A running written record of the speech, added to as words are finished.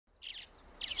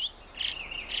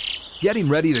Getting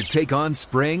ready to take on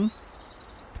spring?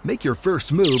 Make your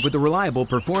first move with the reliable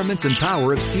performance and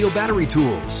power of Steel battery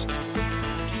tools.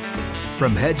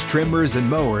 From hedge trimmers and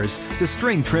mowers to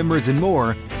string trimmers and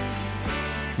more,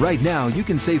 right now you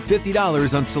can save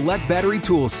 $50 on select battery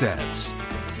tool sets.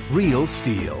 Real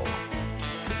Steel.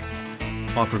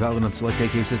 Offer valid on select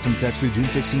AK system sets through June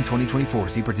 16, 2024.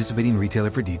 See participating retailer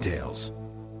for details.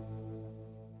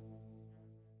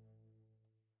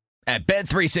 At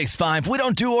Bet365, we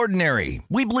don't do ordinary.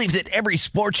 We believe that every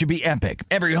sport should be epic.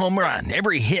 Every home run,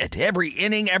 every hit, every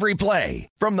inning, every play.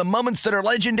 From the moments that are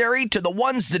legendary to the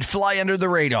ones that fly under the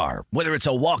radar. Whether it's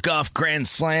a walk-off grand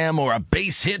slam or a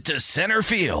base hit to center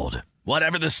field.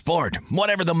 Whatever the sport,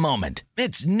 whatever the moment.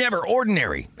 It's never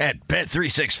ordinary at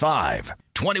Bet365.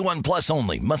 21 plus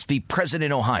only. Must be present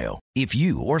in Ohio. If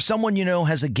you or someone you know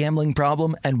has a gambling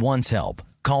problem and wants help,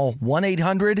 call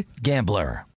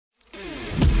 1-800-GAMBLER.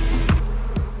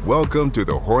 Welcome to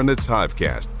the Hornets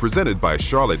Hivecast, presented by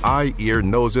Charlotte Eye, Ear,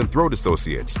 Nose, and Throat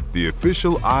Associates, the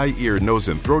official eye, ear, nose,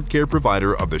 and throat care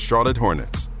provider of the Charlotte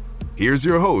Hornets. Here's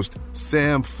your host,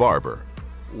 Sam Farber.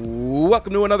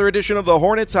 Welcome to another edition of the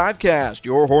Hornets Hivecast,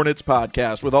 your Hornets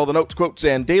podcast with all the notes, quotes,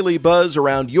 and daily buzz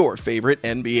around your favorite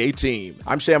NBA team.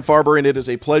 I'm Sam Farber, and it is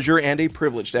a pleasure and a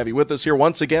privilege to have you with us here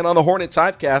once again on the Hornets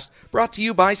Hivecast, brought to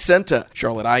you by Senta,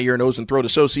 Charlotte Eye, Ear, Nose, and Throat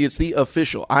Associates, the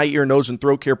official eye, ear, nose, and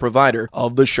throat care provider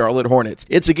of the Charlotte Hornets.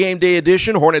 It's a game day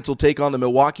edition. Hornets will take on the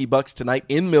Milwaukee Bucks tonight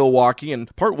in Milwaukee,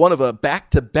 and part one of a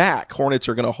back-to-back. Hornets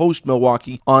are going to host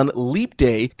Milwaukee on Leap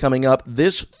Day coming up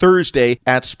this Thursday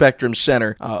at Spectrum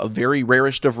Center. A very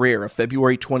rarest of rare, a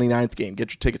February 29th game.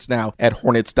 Get your tickets now at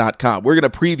Hornets.com. We're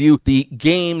going to preview the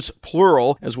games,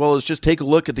 plural, as well as just take a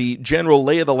look at the general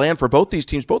lay of the land for both these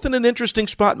teams, both in an interesting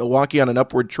spot. Milwaukee on an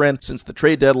upward trend since the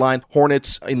trade deadline.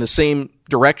 Hornets in the same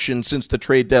direction since the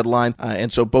trade deadline,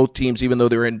 and so both teams, even though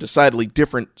they're in decidedly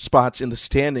different spots in the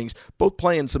standings, both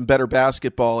playing some better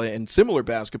basketball and similar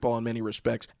basketball in many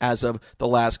respects as of the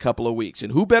last couple of weeks.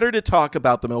 And who better to talk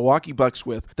about the Milwaukee Bucks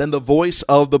with than the voice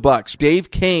of the Bucks,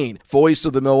 Dave Kane, voice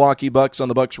of the Milwaukee Bucks on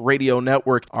the Bucks Radio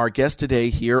Network, our guest today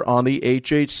here on the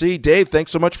HHC. Dave,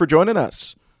 thanks so much for joining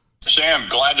us. Sam,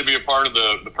 glad to be a part of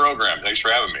the program. Thanks for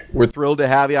having me. We're thrilled to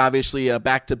have you. Obviously, a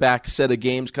back-to-back set of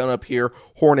games coming up here,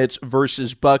 Hornets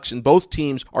versus Bucks, and both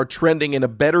teams are trending in a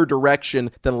better direction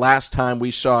than last time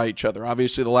we saw each other.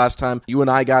 Obviously, the last time you and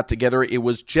I got together, it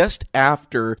was just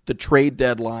after the trade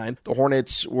deadline. The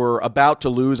Hornets were about to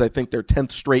lose, I think, their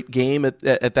 10th straight game at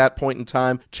that point in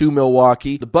time to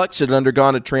Milwaukee. The Bucks had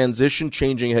undergone a transition,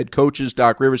 changing head coaches.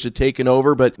 Doc Rivers had taken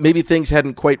over, but maybe things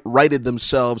hadn't quite righted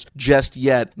themselves just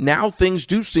yet. Now things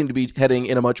do seem to be heading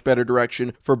in a much better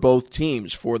direction for both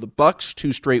teams. For the Bucks,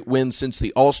 2 straight wins since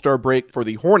the All-Star break. For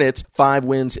the Hornets, 5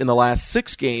 wins in the last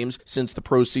 6 games since the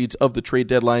proceeds of the trade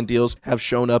deadline deals have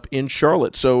shown up in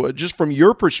Charlotte. So just from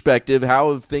your perspective,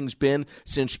 how have things been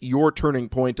since your turning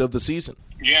point of the season?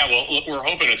 Yeah, well, look, we're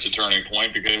hoping it's a turning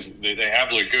point because they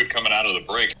have looked good coming out of the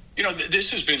break. You know, this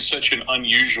has been such an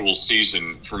unusual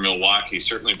season for Milwaukee,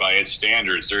 certainly by its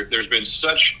standards. There's been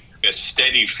such a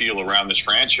steady feel around this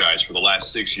franchise for the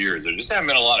last 6 years. There just haven't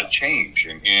been a lot of change,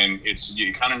 and it's,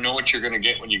 you kind of know what you're going to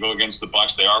get when you go against the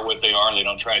Bucks. They are what they are, and they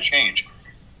don't try to change.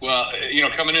 Well, you know,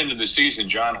 coming into the season,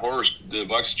 John Horst, the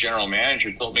Bucks general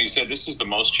manager, told me, he said this is the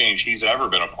most change he's ever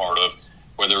been a part of,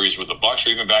 whether he's with the Bucks or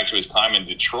even back to his time in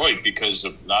Detroit, because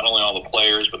of not only all the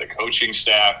players, but the coaching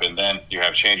staff, and then you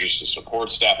have changes to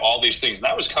support staff, all these things. And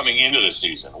that was coming into the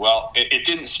season. Well, it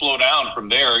didn't slow down from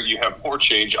there. You have more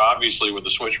change, obviously, with the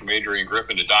switch from Adrian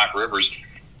Griffin to Doc Rivers.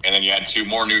 And then you had 2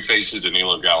 more new faces.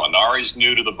 Danilo Gallinari's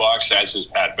new to the Bucks, as is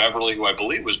Pat Beverly, who I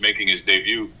believe was making his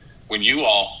debut when you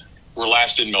all were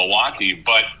last in Milwaukee.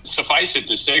 But suffice it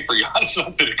to say, for Giannis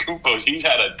Antetokounmpo, he's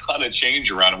had a ton of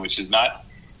change around him, which is not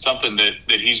something that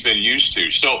he's been used to.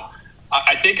 So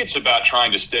I think it's about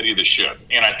trying to steady the ship.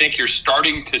 And I think you're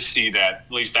starting to see that.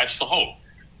 At least that's the hope.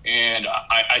 And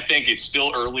I think it's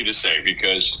still early to say,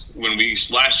 because when we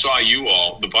last saw you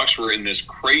all, the Bucks were in this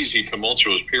crazy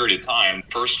tumultuous period of time.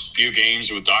 First few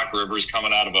games with Doc Rivers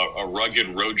coming out of a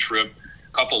rugged road trip,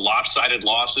 a couple lopsided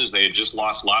losses. They had just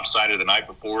lost lopsided the night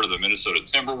before to the Minnesota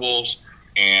Timberwolves.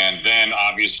 And then,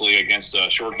 obviously, against a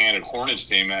shorthanded Hornets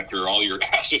team after all your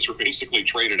assets were basically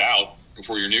traded out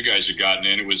before your new guys had gotten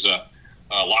in. It was a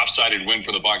lopsided win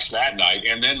for the Bucks that night.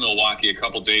 And then Milwaukee, a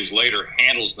couple days later,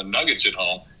 handles the Nuggets at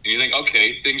home. And you think,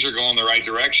 okay, things are going the right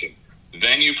direction.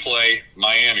 Then you play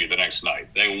Miami the next night.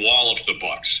 They wallop the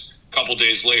Bucks. A couple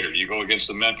days later, you go against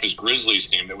the Memphis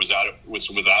Grizzlies team that was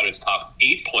without its top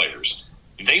 8 players.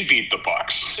 They beat the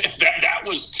Bucks. That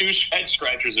was 2 head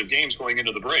scratchers of games going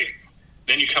into the break.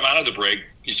 Then you come out of the break,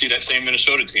 you see that same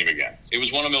Minnesota team again. It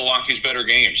was one of Milwaukee's better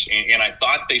games. And I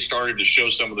thought they started to show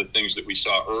some of the things that we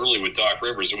saw early with Doc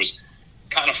Rivers. It was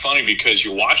kind of funny because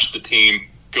you watched the team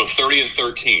go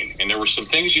 30-13, and there were some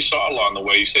things you saw along the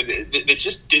way. You said that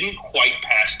just didn't quite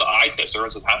pass the eye test.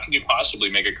 Everyone says, how can you possibly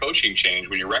make a coaching change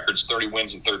when your record's 30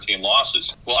 wins and 13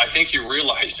 losses? Well, I think you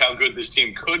realized how good this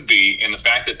team could be, and the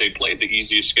fact that they played the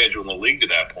easiest schedule in the league to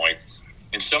that point.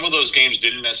 And some of those games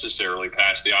didn't necessarily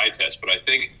pass the eye test, but I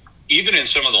think even in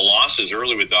some of the losses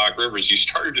early with Doc Rivers, you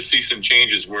started to see some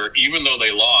changes where even though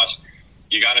they lost,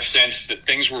 you got a sense that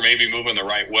things were maybe moving the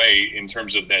right way in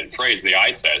terms of that phrase, the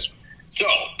eye test. So,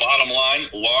 bottom line,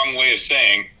 long way of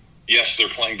saying, yes, they're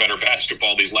playing better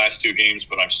basketball these last two games,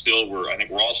 but I think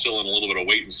we're all still in a little bit of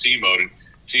wait and see mode and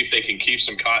see if they can keep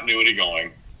some continuity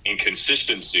going. And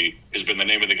consistency has been the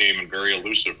name of the game and very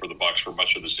elusive for the Bucks for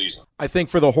much of the season. I think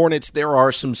for the Hornets, there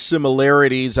are some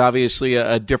similarities, obviously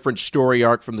a different story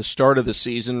arc from the start of the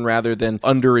season rather than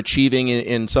underachieving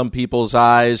in some people's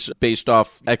eyes based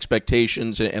off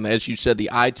expectations. And as you said, the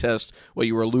eye test, what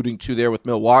you were alluding to there with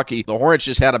Milwaukee, the Hornets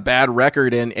just had a bad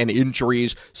record and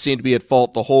injuries seemed to be at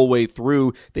fault the whole way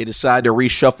through. They decided to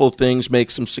reshuffle things,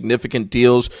 make some significant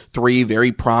deals. 3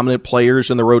 very prominent players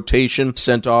in the rotation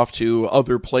sent off to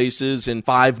other places and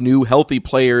 5 new healthy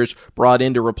players brought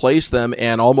in to replace them,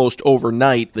 and almost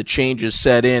overnight the changes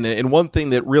set in. And one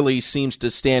thing that really seems to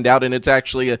stand out, and it's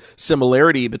actually a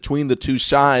similarity between the two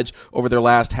sides over their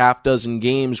last half dozen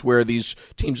games where these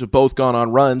teams have both gone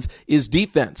on runs, is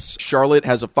defense. Charlotte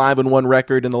has a 5-1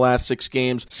 record in the last 6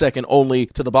 games, second only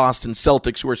to the Boston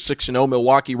Celtics, who are 6-0.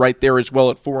 Milwaukee right there as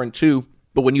well at 4-2.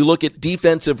 But when you look at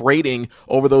defensive rating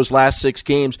over those last 6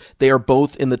 games, they are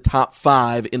both in the top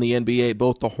 5 in the NBA,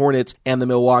 both the Hornets and the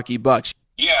Milwaukee Bucks.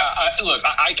 Yeah,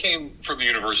 I came from the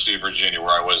University of Virginia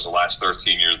where I was the last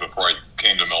 13 years before I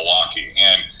came to Milwaukee.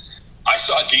 And I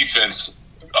saw defense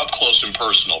up close and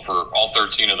personal for all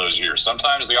 13 of those years.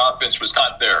 Sometimes the offense was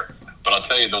not there. But I'll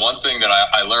tell you, the one thing that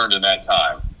I learned in that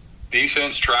time,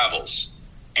 defense travels.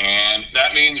 And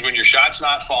that means when your shot's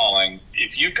not falling,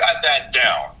 if you got that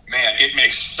down, man, it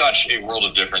makes such a world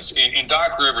of difference. In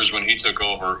Doc Rivers, when he took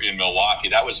over in Milwaukee,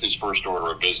 that was his first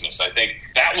order of business. I think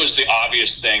that was the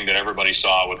obvious thing that everybody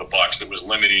saw with the Bucks that was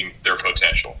limiting their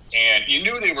potential. And you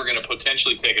knew they were going to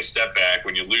potentially take a step back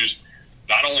when you lose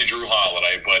not only Drew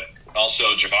Holiday, but also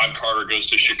Javon Carter goes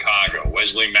to Chicago,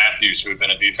 Wesley Matthews, who had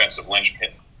been a defensive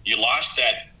linchpin. You lost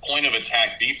that point of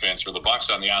attack defense for the Bucks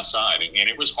on the outside, and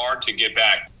it was hard to get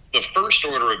back. The first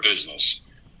order of business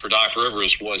for Doc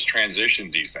Rivers was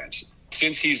transition defense.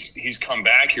 Since he's come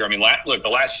back here, I mean, look, the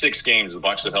last 6 games, the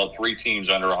Bucks have held 3 teams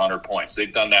under 100 points.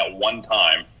 They've done that one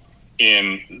time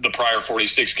in the prior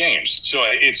 46 games. So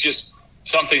it's just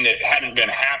something that hadn't been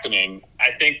happening.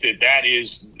 I think that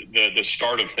is the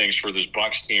start of things for this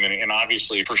Bucks team, and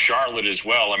obviously for Charlotte as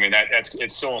well. I mean,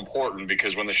 it's so important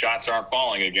because when the shots aren't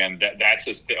falling again, that's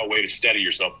a way to steady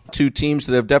yourself. 2 teams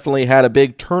that have definitely had a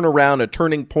big turnaround, a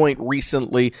turning point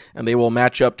recently, and they will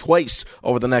match up twice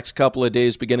over the next couple of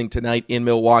days, beginning tonight in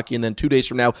Milwaukee, and then 2 days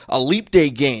from now, a Leap Day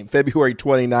game, February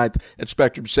 29th at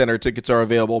Spectrum Center. Tickets are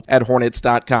available at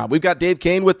Hornets.com. We've got Dave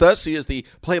Kane with us. He is the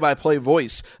play-by-play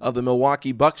voice of the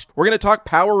Milwaukee Bucks. We're going to talk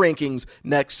power rankings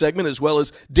next segment, as well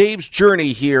as Dave's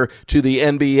journey here to the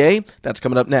NBA. That's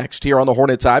coming up next here on the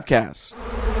Hornets Hivecast.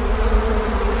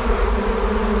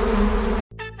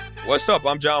 What's up?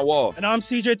 I'm John Wall. And I'm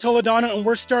CJ Toledano, and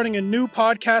we're starting a new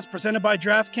podcast presented by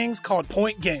DraftKings called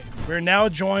Point Game. We're now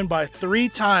joined by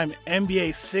 3-time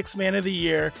NBA Sixth Man of the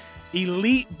Year,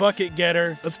 elite bucket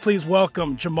getter. Let's please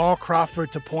welcome Jamal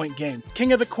Crawford to Point Game.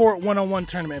 King of the Court one-on-one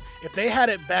tournament. If they had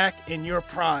it back in your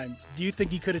prime, do you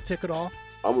think he could have took it all?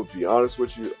 I'm going to be honest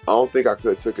with you. I don't think I could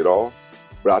have took it all,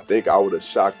 but I think I would have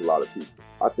shocked a lot of people.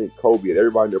 I think Kobe and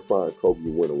everybody in their prime, Kobe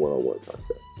would win a one-on-one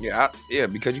contest. Yeah,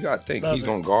 because you got to think he's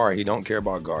going to guard. He don't care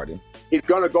about guarding. He's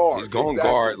going to guard. He's going to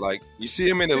guard. Like, you see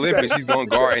him in the Olympics, he's going to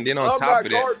guard. And then on top of that.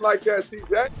 I'm not guarding like that,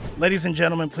 CJ. Ladies and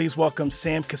gentlemen, please welcome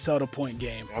Sam Cassell to Point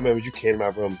Game. I remember you came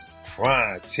out from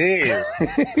prime 10.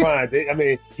 I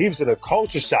mean, he was in a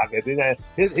culture shock. And then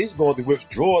he's going through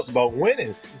withdrawals about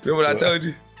winning. Remember what I told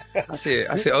you? I said,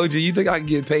 OG, you think I can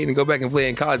get paid and go back and play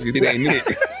in college? You think they ain't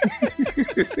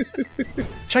it?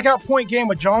 Check out Point Game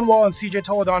with John Wall and CJ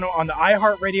Toledano on the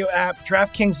iHeartRadio app,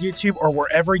 DraftKings YouTube, or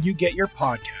wherever you get your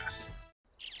podcasts.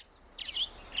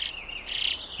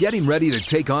 Getting ready to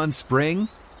take on spring?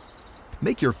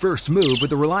 Make your first move with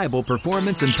the reliable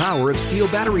performance and power of Steel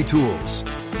battery tools.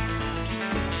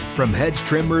 From hedge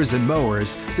trimmers and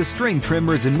mowers to string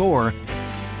trimmers and more,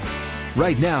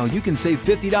 right now you can save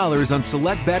 $50 on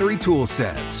select battery tool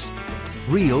sets.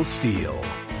 Real Steel.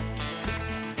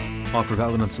 Offer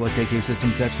valid on select AK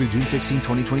system sets through June 16,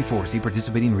 2024. See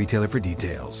participating retailer for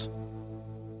details.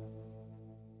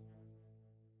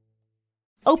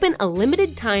 Open a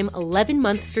limited-time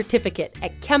 11-month certificate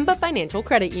at Kemba Financial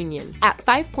Credit Union. At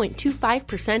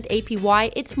 5.25%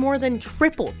 APY, it's more than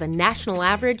triple the national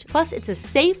average, plus it's a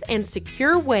safe and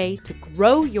secure way to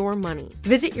grow your money.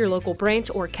 Visit your local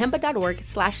branch or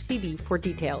kemba.org/CD for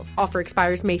details. Offer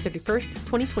expires May 31st,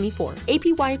 2024.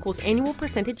 APY equals annual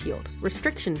percentage yield.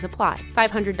 Restrictions apply.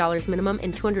 $500 minimum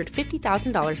and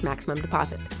 $250,000 maximum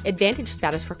deposit. Advantage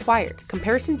status required.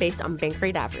 Comparison based on bank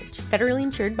rate average. Federally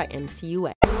insured by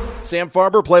NCUA. Sam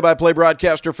Farber, play-by-play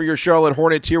broadcaster for your Charlotte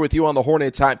Hornets, here with you on the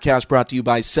Hornets Hypecast, brought to you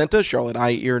by Senta, Charlotte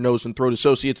Eye, Ear, Nose, and Throat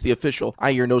Associates, the official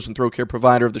eye, ear, nose, and throat care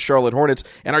provider of the Charlotte Hornets.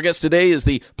 And our guest today is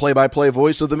the play-by-play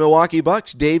voice of the Milwaukee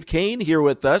Bucks, Dave Kane, here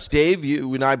with us. Dave,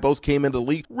 you and I both came into the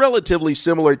league relatively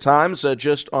similar times,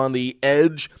 just on the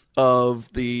edge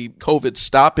of the COVID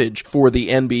stoppage for the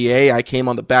NBA. I came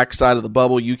on the backside of the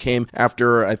bubble. You came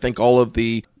after, I think, all of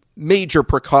the major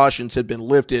precautions had been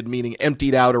lifted, meaning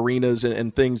emptied out arenas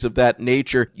and things of that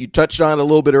nature. You touched on it a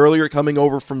little bit earlier, coming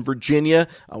over from Virginia,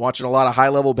 watching a lot of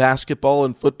high-level basketball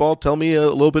and football. Tell me a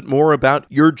little bit more about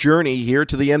your journey here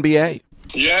to the NBA.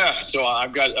 Yeah, so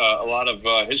I've got a lot of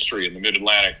history in the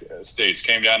Mid-Atlantic states.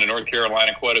 Came down to North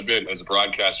Carolina quite a bit as a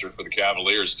broadcaster for the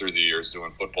Cavaliers through the years,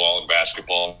 doing football and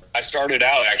basketball. I started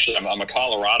out, actually, I'm a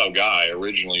Colorado guy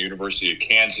originally, University of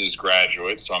Kansas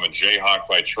graduate, so I'm a Jayhawk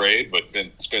by trade, but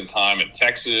spent time in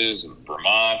Texas and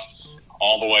Vermont,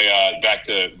 all the way back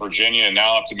to Virginia and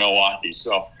now up to Milwaukee.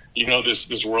 So, you know,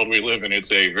 this world we live in,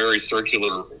 it's a very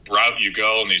circular route you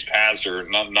go, and these paths are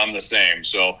none the same.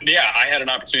 So, yeah, I had an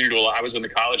opportunity I was in the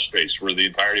college space for the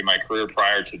entirety of my career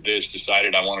prior to this,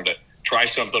 decided I wanted to try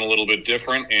something a little bit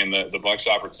different, and the Bucks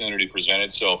opportunity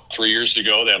presented. So 3 years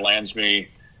ago, that lands me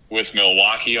with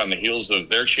Milwaukee on the heels of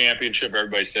their championship.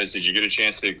 Everybody says, did you get a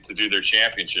chance to do their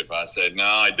championship? I said, no,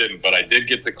 I didn't, but I did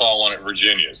get the call on it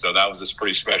Virginia. So that was a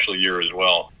pretty special year as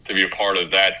well, to be a part of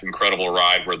that incredible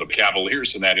ride where the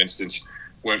Cavaliers in that instance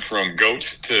went from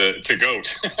GOAT to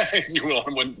GOAT, if you will,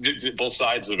 both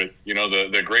sides of it. You know,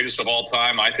 the greatest of all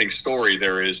time, I think, story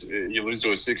there is you lose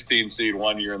to a 16 seed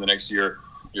 1 year, and the next year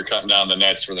you're cutting down the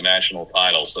nets for the national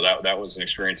title. So that was an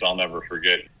experience I'll never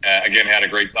forget. Again, had a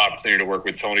great opportunity to work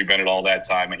with Tony Bennett all that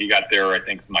time. He got there, I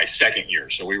think, my second year.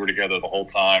 So we were together the whole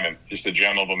time, and just a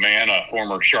gem of a man, a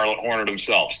former Charlotte Hornet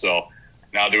himself. So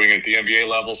now doing it at the NBA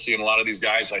level, seeing a lot of these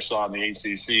guys I saw in the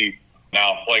ACC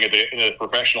now playing at the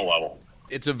professional level.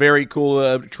 It's a very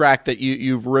cool track that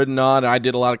you've ridden on. I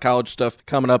did a lot of college stuff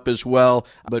coming up as well.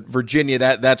 But Virginia,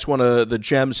 that's one of the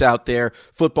gems out there,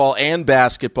 football and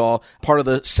basketball, part of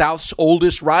the South's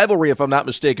oldest rivalry, if I'm not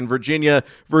mistaken, Virginia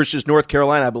versus North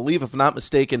Carolina. I believe, if I'm not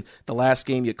mistaken, the last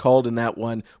game you called in that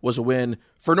one was a win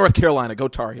for North Carolina. Go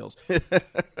Tar Heels.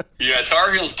 Yeah,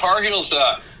 Tar Heels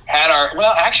had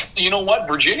actually, you know what?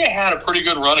 Virginia had a pretty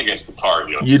good run against the Tar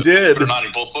Heels. You did. But not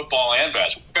in both football and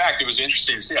basketball. In fact, it was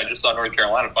interesting to see. I just saw North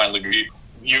Carolina finally beat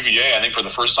UVA, I think, for the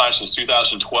first time since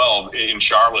 2012 in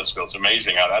Charlottesville. It's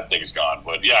amazing how that thing's gone.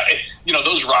 But, yeah,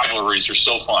 those rivalries are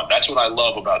so fun. That's what I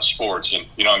love about sports. And,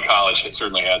 in college, it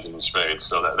certainly has in spades.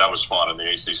 So that was fun in the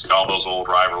ACC. All those old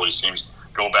rivalries seems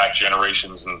go back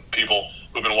generations, and people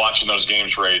who've been watching those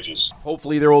games for ages.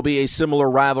 Hopefully there will be a similar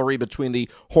rivalry between the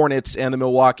Hornets and the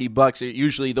Milwaukee Bucks.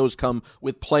 Usually those come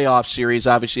with playoff series.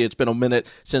 Obviously, it's been a minute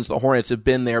since the Hornets have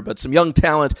been there, but some young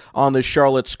talent on the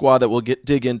Charlotte squad that we'll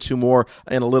dig into more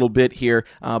in a little bit here.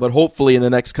 But hopefully in the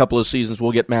next couple of seasons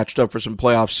we'll get matched up for some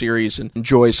playoff series and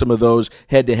enjoy some of those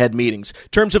head-to-head meetings. In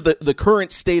terms of the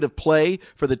current state of play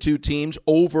for the two teams,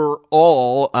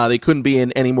 overall, they couldn't be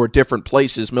in any more different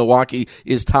places. Milwaukee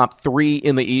is top 3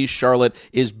 in the East. Charlotte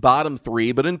is bottom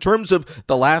 3. But in terms of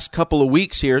the last couple of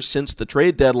weeks here since the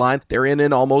trade deadline, they're in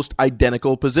an almost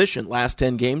identical position. Last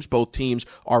 10 games, both teams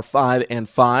are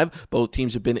 5-5. Both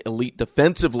teams have been elite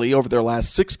defensively over their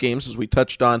last 6 games, as we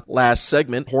touched on last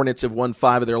segment. Hornets have won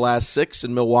 5 of their last 6,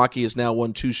 and Milwaukee has now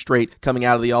won 2 straight coming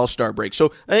out of the All-Star break.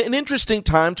 So an interesting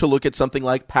time to look at something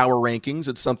like power rankings.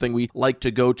 It's something we like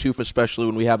to go to, especially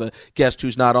when we have a guest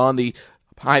who's not on the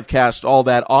Hivecast all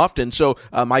that often. So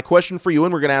my question for you,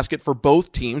 and we're going to ask it for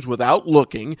both teams without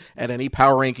looking at any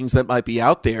power rankings that might be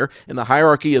out there. In the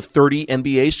hierarchy of 30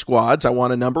 NBA squads, I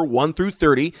want a number 1 through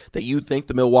 30 that you think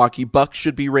the Milwaukee Bucks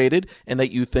should be rated and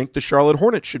that you think the Charlotte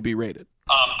Hornets should be rated.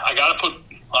 I got to put,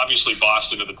 obviously,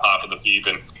 Boston at the top of the heap,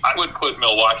 and I would put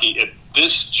Milwaukee at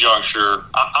this juncture.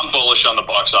 I'm bullish on the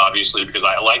Bucks, obviously, because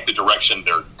I like the direction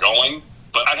they're going,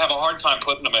 but I'd have a hard time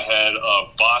putting them ahead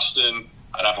of Boston.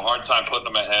 I'd have a hard time putting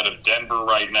them ahead of Denver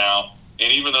right now.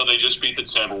 And even though they just beat the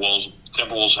Timberwolves,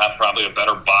 Timberwolves have probably a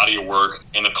better body of work.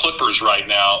 And the Clippers right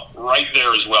now, right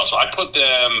there as well. So I put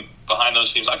them behind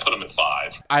those teams. I put them at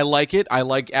 5. I like it. I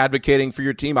like advocating for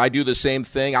your team. I do the same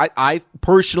thing. I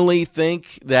personally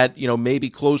think that, maybe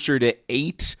closer to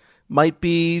 8 might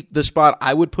be the spot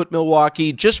I would put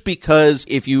Milwaukee, just because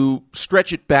if you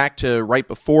stretch it back to right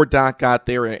before Doc got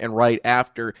there and right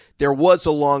after, there was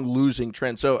a long losing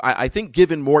trend. So I think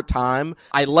given more time,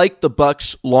 I like the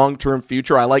Bucks' long-term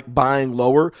future. I like buying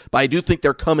lower, but I do think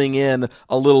they're coming in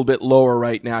a little bit lower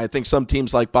right now. I think some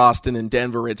teams like Boston and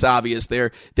Denver, it's obvious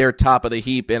they're top of the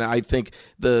heap, and I think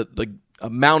the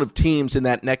amount of teams in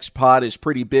that next pod is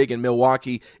pretty big, and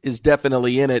Milwaukee is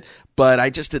definitely in it. But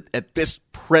I just, at this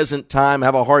present time,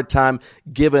 have a hard time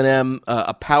giving them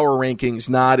a power rankings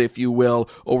nod, if you will,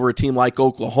 over a team like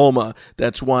Oklahoma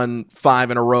that's won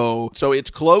 5 in a row. So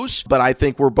it's close, but I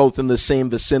think we're both in the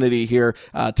same vicinity here,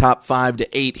 top 5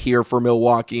 to 8 here for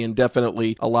Milwaukee, and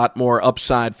definitely a lot more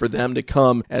upside for them to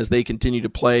come as they continue to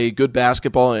play good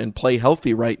basketball and play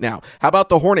healthy right now. How about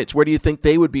the Hornets? Where do you think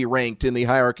they would be ranked in the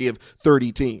hierarchy of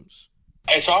 30 teams?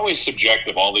 It's always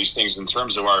subjective, all these things, in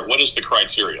terms of what is the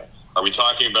criteria? Are we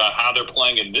talking about how they're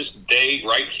playing in this day,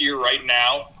 right here, right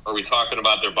now? Are we talking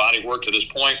about their body work to this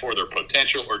point, or their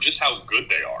potential, or just how good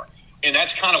they are? And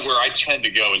that's kind of where I tend to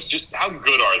go, is just how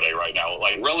good are they right now?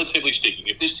 Like, relatively speaking,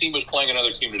 if this team was playing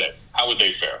another team today, how would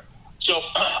they fare? So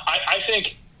I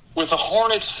think with the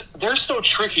Hornets, they're so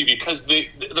tricky because the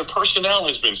personnel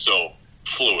has been so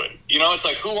fluid. It's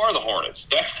like, who are the Hornets?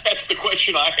 That's the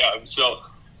question I have. So,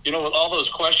 with all those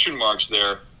question marks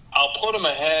there, I'll put them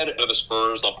ahead of the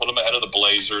Spurs. I'll put them ahead of the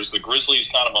Blazers. The Grizzlies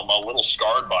kind of I'm a little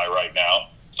scarred by right now,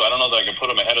 so I don't know that I can put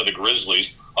them ahead of the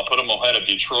Grizzlies. I'll put them ahead of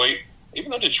Detroit.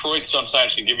 Even though Detroit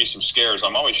sometimes can give me some scares,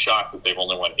 I'm always shocked that they've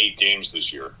only won 8 games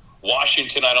this year.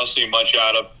 Washington, I don't see much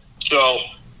out of. So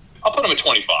I'll put them at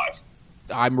 25.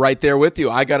 I'm right there with you.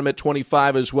 I got him at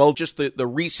 25 as well. Just the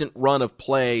recent run of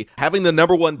play, having the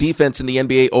number 1 defense in the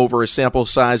NBA over a sample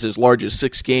size as large as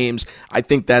 6 games, I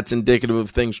think that's indicative of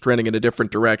things trending in a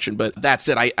different direction. But that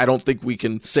said, I don't think we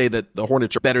can say that the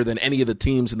Hornets are better than any of the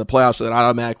teams in the playoffs, so that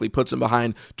automatically puts them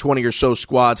behind 20 or so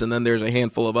squads, and then there's a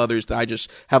handful of others that I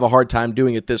just have a hard time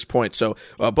doing at this point. So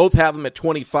both have them at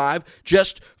 25.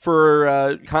 Just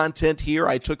for content here,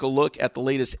 I took a look at the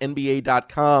latest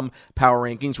NBA.com power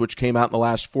rankings, which came out in the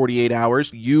last 48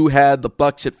 hours. You had the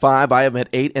Bucks at 5. I have them at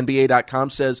 8. NBA.com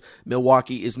says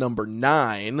Milwaukee is number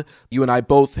 9. You and I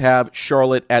both have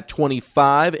Charlotte at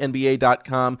 25.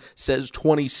 NBA.com says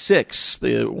 26.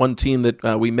 The one team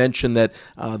that we mentioned that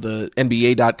the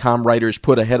NBA.com writers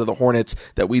put ahead of the Hornets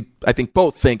that I think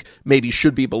both think maybe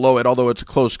should be below it, although it's a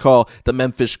close call, the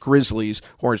Memphis Grizzlies.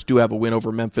 Hornets do have a win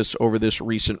over Memphis over this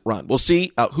recent run. We'll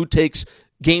see who takes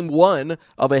Game 1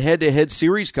 of a head-to-head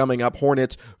series coming up,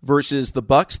 Hornets versus the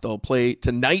Bucks. They'll play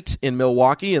tonight in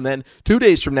Milwaukee, and then 2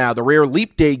 days from now, the rare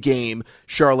Leap Day game,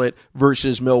 Charlotte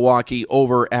versus Milwaukee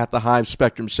over at the Hive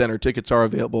Spectrum Center. Tickets are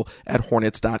available at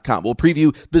Hornets.com. We'll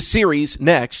preview the series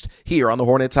next here on the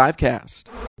Hornets Hivecast.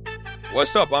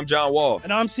 What's up? I'm John Wall.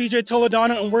 And I'm CJ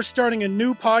Toledano, and we're starting a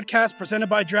new podcast presented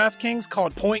by DraftKings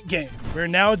called Point Game. We're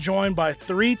now joined by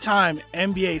 3-time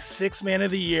NBA Sixth Man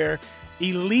of the Year,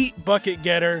 elite bucket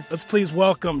getter. Let's please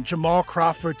welcome Jamal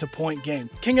Crawford to Point Game.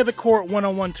 King of the Court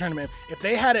one-on-one tournament. If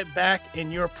they had it back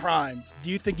in your prime, do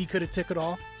you think you could have took it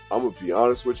all? I'm going to be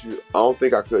honest with you. I don't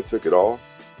think I could have took it all,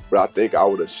 but I think I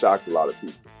would have shocked a lot of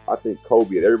people. I think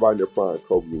Kobe and everybody in their prime,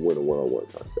 Kobe would win a one-on-one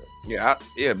contest.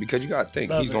 Yeah, because you got to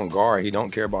think, he's going to guard. He don't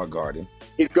care about guarding.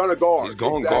 He's going to guard. He's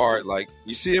going to guard. Like,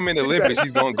 you see him in the Olympics,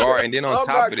 he's going to guard. And then on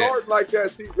top of that. I'm not guarding like that,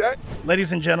 CJ.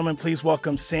 Ladies and gentlemen, please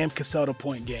welcome Sam Cassell to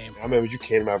Point Game. I remember you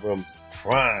came to my room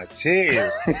crying,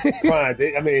 tears,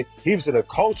 crying. I mean, he was in a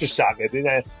culture shock. And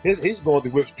then he's going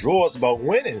through withdrawals about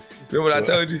winning. Remember what I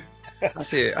told you? I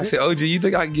said, OG, you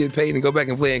think I can get paid and go back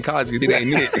and play in college because it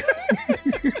ain't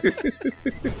it?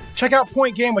 Check out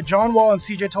Point Game with John Wall and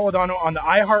CJ Toledano on the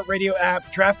iHeartRadio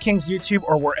app, DraftKings YouTube,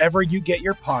 or wherever you get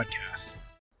your podcasts.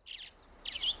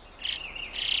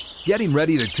 Getting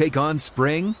ready to take on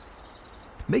spring?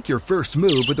 Make your first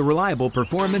move with the reliable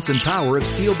performance and power of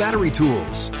Steel battery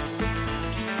tools.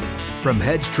 From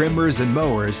hedge trimmers and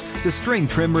mowers to string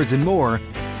trimmers and more,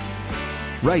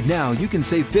 right now you can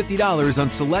save $50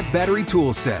 on select battery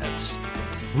tool sets.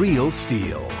 Real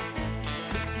Steel.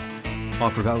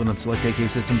 Offer valid on select AK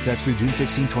system sets through June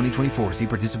 16, 2024. See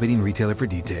participating retailer for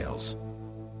details.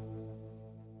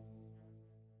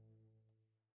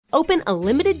 Open a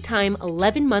limited-time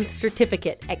 11-month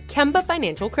certificate at Kemba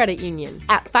Financial Credit Union.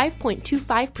 At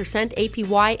 5.25%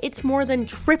 APY, it's more than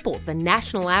triple the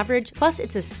national average, plus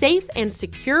it's a safe and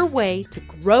secure way to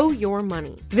grow your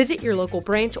money. Visit your local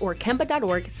branch or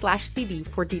kemba.org/CD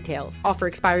for details. Offer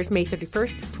expires May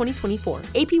 31st, 2024.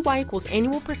 APY equals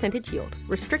annual percentage yield.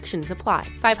 Restrictions apply.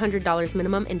 $500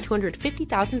 minimum and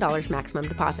 $250,000 maximum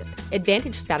deposit.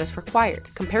 Advantage status required.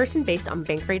 Comparison based on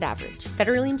bank rate average.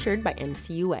 Federally insured by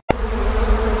NCUA.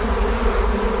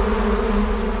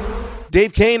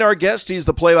 Dave Kane, our guest. He's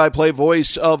the play-by-play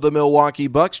voice of the Milwaukee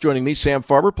Bucks. Joining me, Sam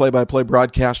Farber, play-by-play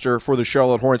broadcaster for the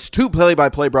Charlotte Hornets. Two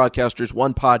play-by-play broadcasters,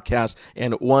 one podcast,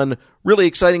 and one really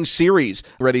exciting series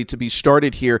ready to be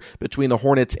started here between the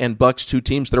Hornets and Bucks, two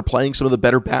teams that are playing some of the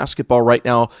better basketball right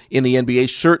now in the NBA.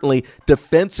 Certainly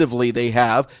defensively they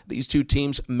have. These two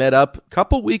teams met up a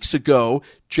couple weeks ago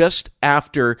just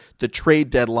after the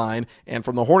trade deadline, and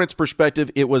from the Hornets'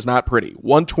 perspective, it was not pretty.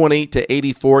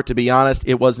 120-84, to be honest,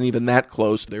 it wasn't even that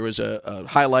close. There was a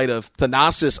highlight of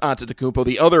Thanasis Antetokounmpo,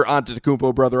 the other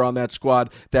Antetokounmpo brother on that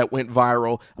squad, that went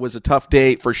viral. It was a tough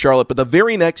day for Charlotte, but the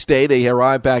very next day, they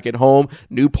arrived back at home,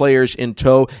 new players in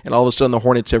tow, and all of a sudden the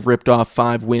Hornets have ripped off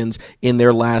 5 wins in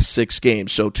their last 6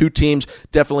 games. So two teams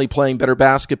definitely playing better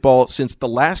basketball since the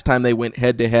last time they went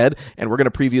head-to-head, and we're going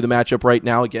to preview the matchup right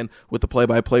now, again, with the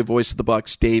play-by-play voice of the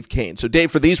Bucks, Dave Kane. So,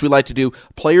 Dave, for these, we like to do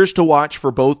players to watch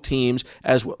for both teams,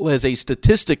 as well as a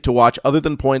statistic to watch other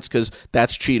than points, because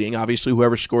that's cheating. Obviously,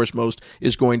 whoever scores most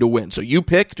is going to win. So you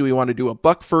pick, do we want to do a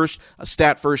Buck first, a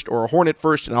stat first, or a Hornet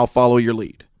first, and I'll follow your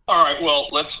lead. All right, well,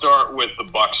 let's start with the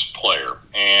Bucks player.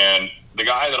 And the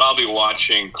guy that I'll be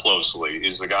watching closely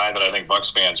is the guy that I think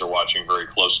Bucks fans are watching very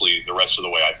closely the rest of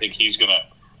the way. I think he's going to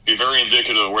be very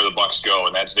indicative of where the Bucks go,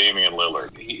 and that's Damian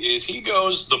Lillard. As he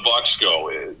goes, the Bucks go.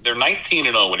 They're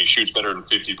 19-0 when he shoots better than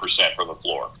 50% from the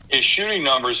floor. His shooting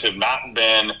numbers have not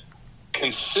been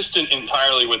consistent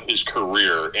entirely with his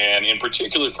career, and in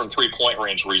particular from three-point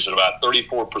range where he's at about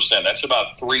 34%. That's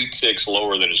about 3 ticks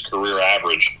lower than his career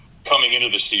average coming into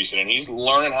the season, and he's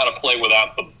learning how to play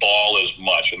without the ball as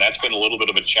much, and that's been a little bit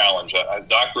of a challenge.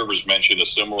 Doc Rivers mentioned a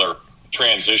similar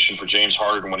transition for James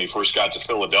Harden when he first got to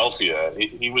Philadelphia.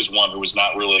 He was one who was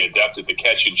not really adept at the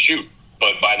catch and shoot,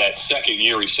 but by that second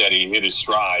year, he said he hit his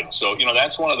stride. So,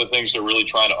 that's one of the things they're really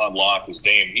trying to unlock is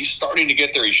Dame. He's starting to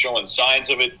get there. He's showing signs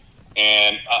of it,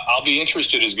 and I'll be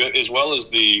interested, as well as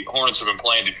the Hornets have been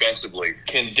playing defensively.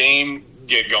 Can Dame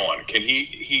get going? Can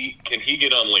he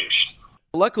get unleashed?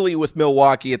 Luckily with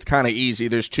Milwaukee, it's kind of easy.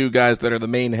 There's two guys that are the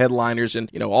main headliners,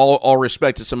 and all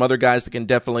respect to some other guys that can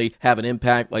definitely have an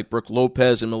impact, like Brook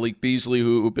Lopez and Malik Beasley,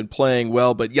 who've been playing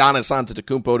well. But Giannis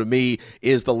Antetokounmpo, to me,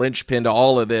 is the linchpin to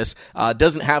all of this.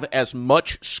 Doesn't have as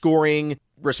much scoring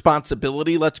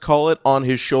responsibility, let's call it, on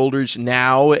his shoulders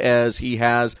now as he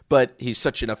has, but he's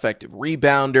such an effective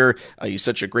rebounder. He's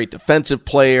such a great defensive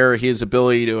player. His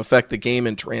ability to affect the game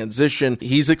in transition,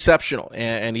 he's exceptional,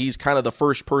 and he's kind of the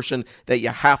first person that you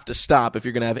have to stop if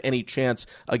you're going to have any chance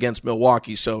against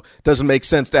Milwaukee. So it doesn't make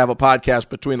sense to have a podcast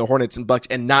between the Hornets and Bucks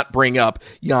and not bring up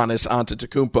Giannis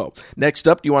Antetokounmpo. Next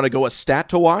up, do you want to go a stat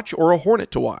to watch or a Hornet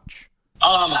to watch?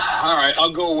 All right,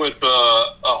 I'll go with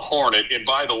a Hornet. And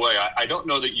by the way, I don't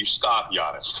know that you stop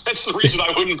Giannis. That's the reason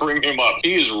I wouldn't bring him up.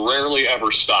 He is rarely ever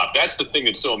stopped. That's the thing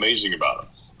that's so amazing about him.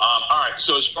 All right,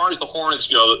 so as far as the Hornets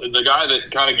go, the guy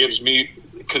that kind of gives me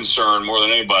concern more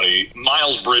than anybody,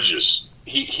 Miles Bridges.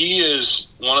 He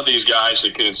is one of these guys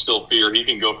that can instill fear. He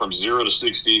can go from 0 to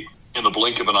 60 in the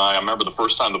blink of an eye. I remember the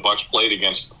first time the Bucks played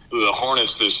against the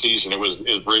Hornets this season. It was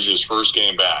Bridges' first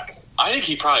game back. I think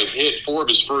he probably hit 4 of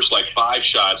his first 5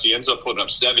 shots. He ends up putting up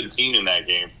 17 in that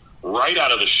game right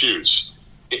out of the chutes.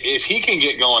 If he can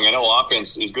get going, I know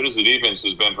offense, as good as the defense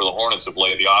has been for the Hornets of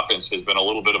late, the offense has been a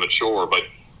little bit of a chore, but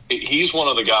he's one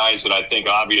of the guys that I think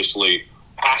obviously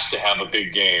has to have a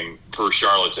big game for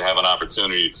Charlotte to have an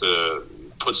opportunity to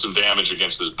put some damage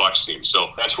against this Bucks team.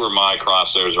 So that's where my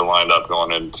crosshairs are lined up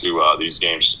going into these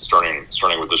games, starting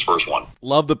with this first one.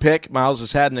 Love the pick. Miles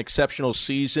has had an exceptional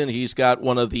season. He's got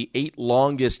one of the 8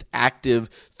 longest active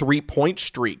three-point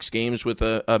streaks, games with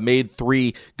a made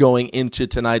 3 going into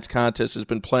tonight's contest. Has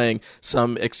been playing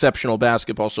some exceptional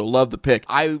basketball, so love the pick.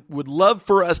 I would love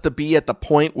for us to be at the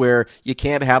point where you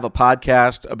can't have a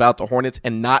podcast about the Hornets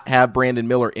and not have Brandon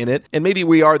Miller in it, and maybe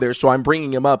we are there, so I'm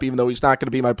bringing him up, even though he's not going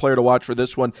to be my player to watch for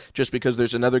this one, just because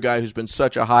there's another guy who's been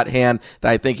such a hot hand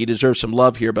that I think he deserves some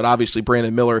love here. But obviously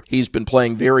Brandon Miller, he's been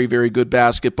playing very, very good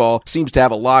basketball, seems to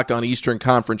have a lock on Eastern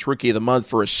Conference Rookie of the Month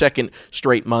for a second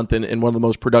straight month, and one of the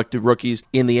most productive rookies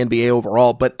in the NBA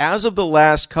overall. But as of the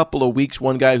last couple of weeks,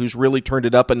 one guy who's really turned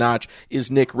it up a notch is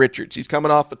Nick Richards. He's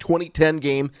coming off a 2010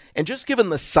 game, and just given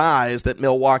the size that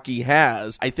Milwaukee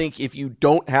has, I think if you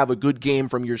don't have a good game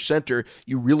from your center,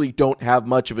 you really don't have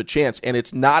much of a chance. And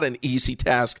it's not an easy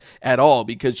task at all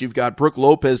because you've got Brook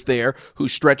Lopez there who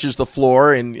stretches the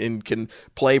floor and can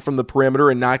play from the perimeter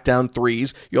and knock down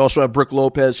threes. You also have Brook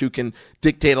Lopez who can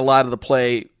dictate a lot of the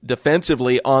play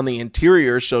defensively on the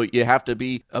interior, so you have to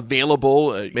be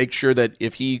available, make sure that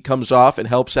if he comes off and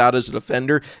helps out as a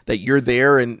defender, that you're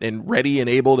there and ready and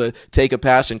able to take a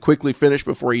pass and quickly finish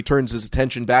before he turns his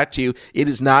attention back to you. It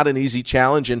is not an easy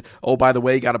challenge, and oh, by the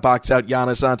way, got to box out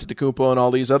Giannis Antetokounmpo and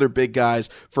all these other big guys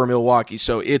for Milwaukee,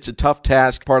 so it's a tough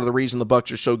task. Part of the reason the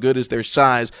Bucks are so good is their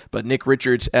size, but Nick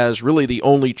Richards, as really the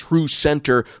only true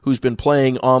center who's been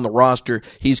playing on the roster,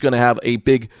 he's going to have a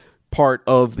big part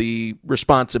of the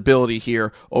responsibility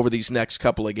here over these next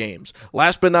couple of games.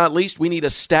 Last but not least, we need a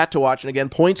stat to watch. And again,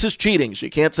 points is cheating, so you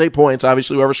can't say points.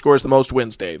 Obviously, whoever scores the most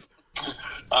wins, Dave.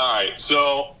 All right,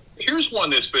 so here's one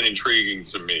that's been intriguing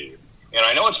to me. And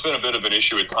I know it's been a bit of an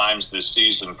issue at times this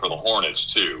season for the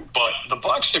Hornets, too. But the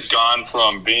Bucks have gone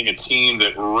from being a team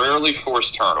that rarely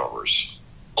forced turnovers.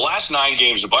 The last 9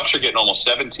 games, the Bucks are getting almost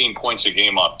 17 points a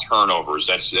game off turnovers.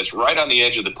 That's right on the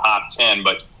edge of the top 10,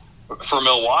 but for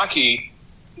Milwaukee,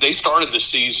 they started the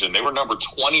season. They were number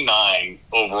 29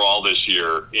 overall this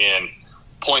year in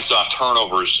points off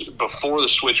turnovers before the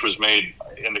switch was made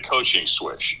in the coaching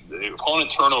switch. The opponent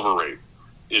turnover rate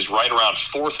is right around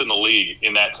 4th in the league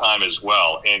in that time as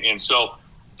well. And so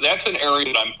that's an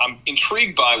area that I'm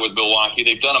intrigued by with Milwaukee.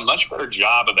 They've done a much better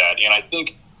job of that. And I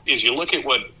think as you look at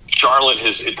what Charlotte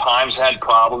has at times had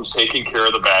problems taking care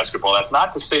of the basketball, that's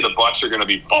not to say the Bucks are going to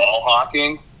be ball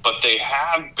hawking, but they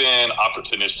have been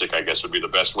opportunistic, I guess would be the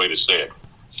best way to say it.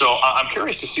 So I'm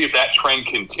curious to see if that trend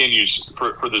continues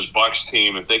for this Bucks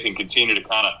team, if they can continue to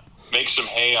kind of make some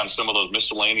hay on some of those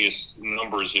miscellaneous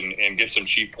numbers and get some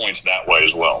cheap points that way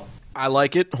as well. I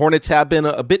like it. Hornets have been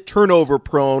a bit turnover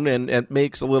prone, and it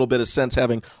makes a little bit of sense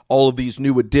having all of these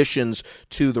new additions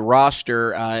to the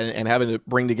roster and having to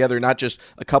bring together not just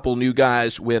a couple new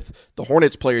guys with the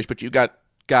Hornets players, but you've got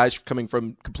guys coming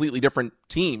from completely different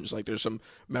teams. Like there's some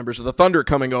members of the Thunder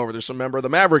coming over, there's some member of the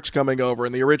Mavericks coming over,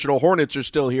 and the original Hornets are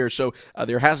still here. So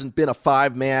there hasn't been a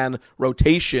 5-man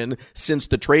rotation since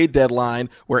the trade deadline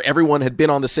where everyone had been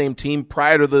on the same team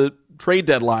prior to the trade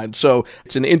deadline. So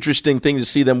it's an interesting thing to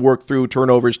see them work through.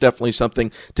 Turnovers, definitely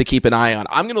something to keep an eye on.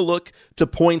 I'm going to look to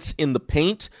points in the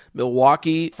paint.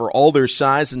 Milwaukee, for all their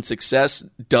size and success,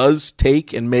 does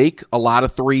take and make a lot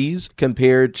of threes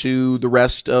compared to the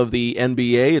rest of the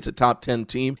NBA. It's a top 10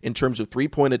 team in terms of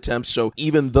three-point attempts. So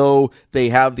even though they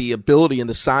have the ability and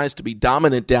the size to be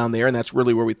dominant down there, and that's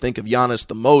really where we think of Giannis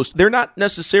the most, they're not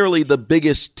necessarily the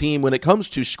biggest team when it comes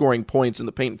to scoring points in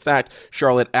the paint. In fact,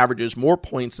 Charlotte averages more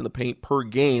points in the paint per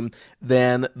game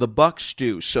than the Bucks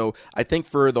do. So I think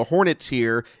for the Hornets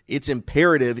here, it's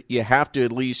imperative you have to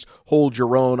at least hold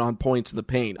your own on points in the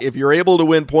paint. If you're able to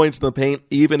win points in the paint,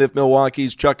 even if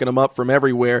Milwaukee's chucking them up from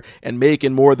everywhere and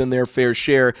making more than their fair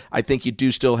share, I think you do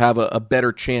still have a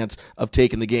better chance of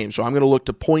taking the game. So I'm going to look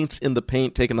to points in the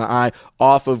paint, taking the eye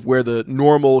off of where the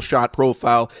normal shot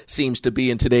profile seems to be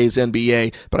in today's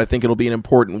NBA, but I think it'll be an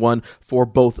important one for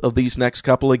both of these next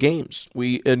couple of games.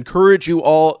 We encourage you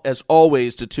all, as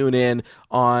always, to tune in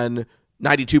on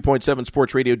 92.7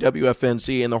 Sports Radio,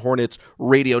 WFNZ, and the Hornets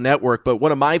Radio Network. But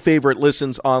one of my favorite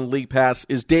listens on League Pass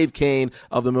is Dave Kane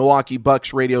of the Milwaukee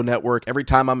Bucks Radio Network. Every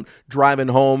time I'm driving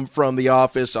home from the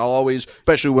office, I'll always,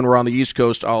 especially when we're on the East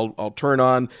Coast, I'll turn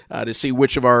on to see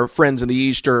which of our friends in the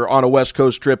East are on a West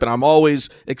Coast trip. And I'm always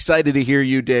excited to hear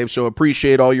you, Dave. So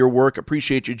appreciate all your work.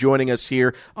 Appreciate you joining us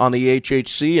here on the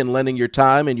HHC and lending your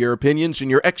time and your opinions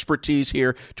and your expertise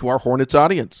here to our Hornets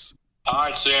audience. All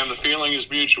right, Sam, the feeling is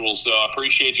mutual, so I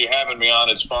appreciate you having me on.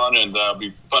 It's fun, and it'll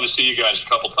be fun to see you guys a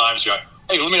couple times here.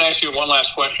 Hey, let me ask you one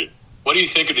last question. What do you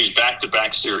think of these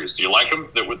back-to-back series? Do you like them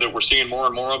that we're seeing more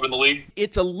and more of in the league?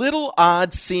 It's a little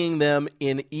odd seeing them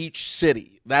in each city.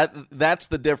 That's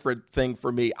the different thing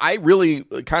for me. I really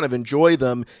kind of enjoy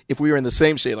them if we were in the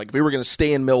same city. Like if we were going to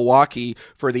stay in Milwaukee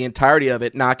for the entirety of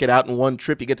it, knock it out in one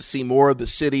trip, you get to see more of the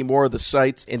city, more of the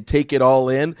sights, and take it all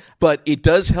in. But it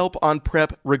does help on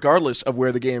prep regardless of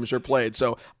where the games are played.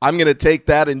 So I'm going to take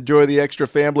that, enjoy the extra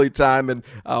family time, and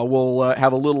we'll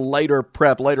have a little lighter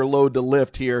prep, lighter load to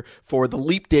lift here for the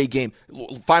Leap Day game.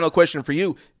 Final question for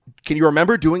you. Can you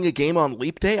remember doing a game on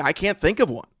Leap Day? I can't think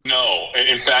of one. No.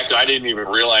 In fact, I didn't even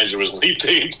realize it was Leap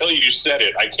Day until you said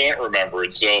it. I can't remember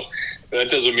it. So That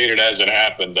doesn't mean it hasn't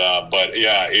happened, but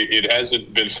yeah, it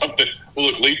hasn't been something. Well,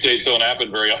 look, leap days don't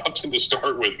happen very often to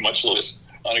start with, much less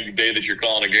on a day that you're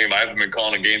calling a game. I haven't been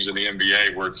calling games in the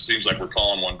NBA where it seems like we're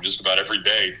calling one just about every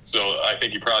day. So I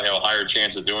think you probably have a higher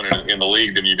chance of doing it in the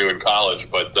league than you do in college.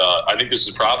 But I think this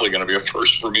is probably going to be a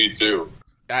first for me too.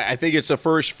 I think it's a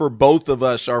first for both of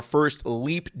us, our first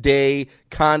Leap Day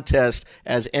contest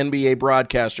as NBA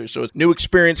broadcasters. So it's a new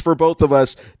experience for both of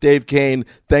us. Dave Kane,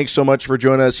 thanks so much for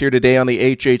joining us here today on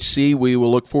the HHC. We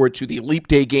will look forward to the Leap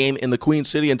Day game in the Queen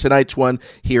City and tonight's one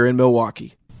here in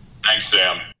Milwaukee. Thanks,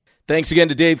 Sam. Thanks again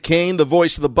to Dave Kane, the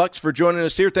voice of the Bucks, for joining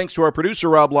us here. Thanks to our producer,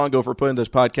 Rob Longo, for putting this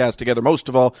podcast together. Most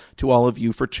of all, to all of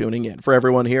you for tuning in. For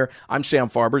everyone here, I'm Sam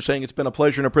Farber saying it's been a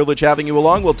pleasure and a privilege having you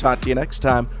along. We'll talk to you next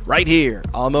time right here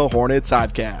on the Hornets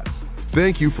Hivecast.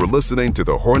 Thank you for listening to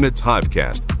the Hornets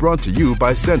Hivecast, brought to you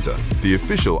by Senta, the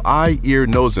official eye, ear,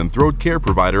 nose, and throat care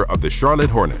provider of the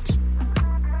Charlotte Hornets.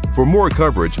 For more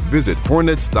coverage, visit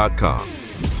Hornets.com.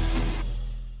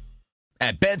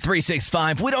 At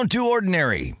Bet365, we don't do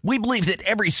ordinary. We believe that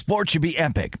every sport should be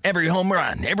epic. Every home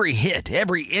run, every hit,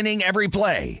 every inning, every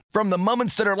play. From the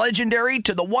moments that are legendary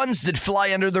to the ones that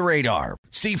fly under the radar.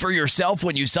 See for yourself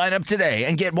when you sign up today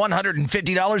and get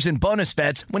 $150 in bonus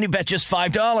bets when you bet just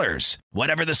 $5.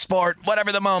 Whatever the sport,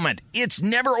 whatever the moment, it's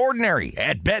never ordinary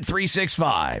at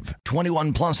Bet365.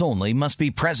 21 plus only. Must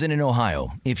be present in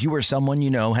Ohio. If you or someone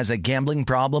you know has a gambling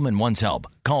problem and wants help,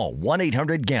 call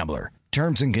 1-800-GAMBLER.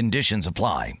 Terms and conditions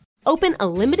apply. Open a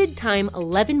limited-time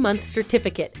 11-month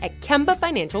certificate at Kemba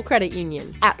Financial Credit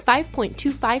Union. At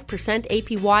 5.25%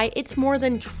 APY, it's more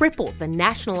than triple the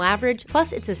national average,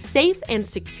 plus it's a safe and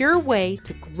secure way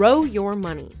to grow your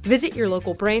money. Visit your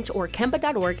local branch or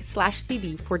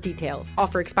kemba.org/CD for details.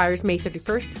 Offer expires May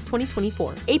 31st,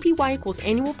 2024. APY equals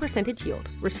annual percentage yield.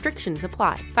 Restrictions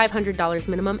apply. $500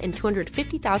 minimum and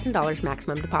 $250,000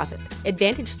 maximum deposit.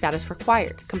 Advantage status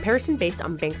required. Comparison based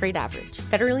on bank rate average.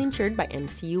 Federally insured by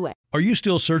NCUA. Are you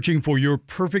still searching for your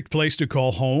perfect place to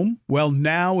call home? Well,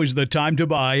 now is the time to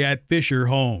buy at Fisher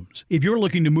Homes. If you're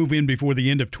looking to move in before the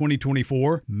end of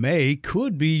 2024, May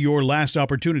could be your last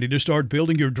opportunity to start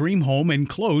building your dream home and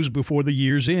close before the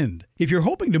year's end. If you're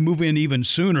hoping to move in even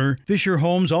sooner, Fisher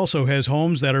Homes also has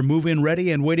homes that are move-in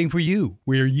ready and waiting for you,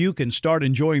 where you can start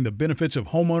enjoying the benefits of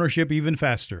homeownership even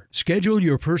faster. Schedule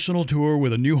your personal tour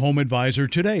with a new home advisor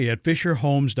today at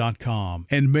FisherHomes.com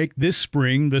and make this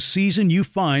spring the season you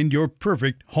find your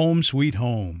perfect home sweet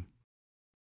home.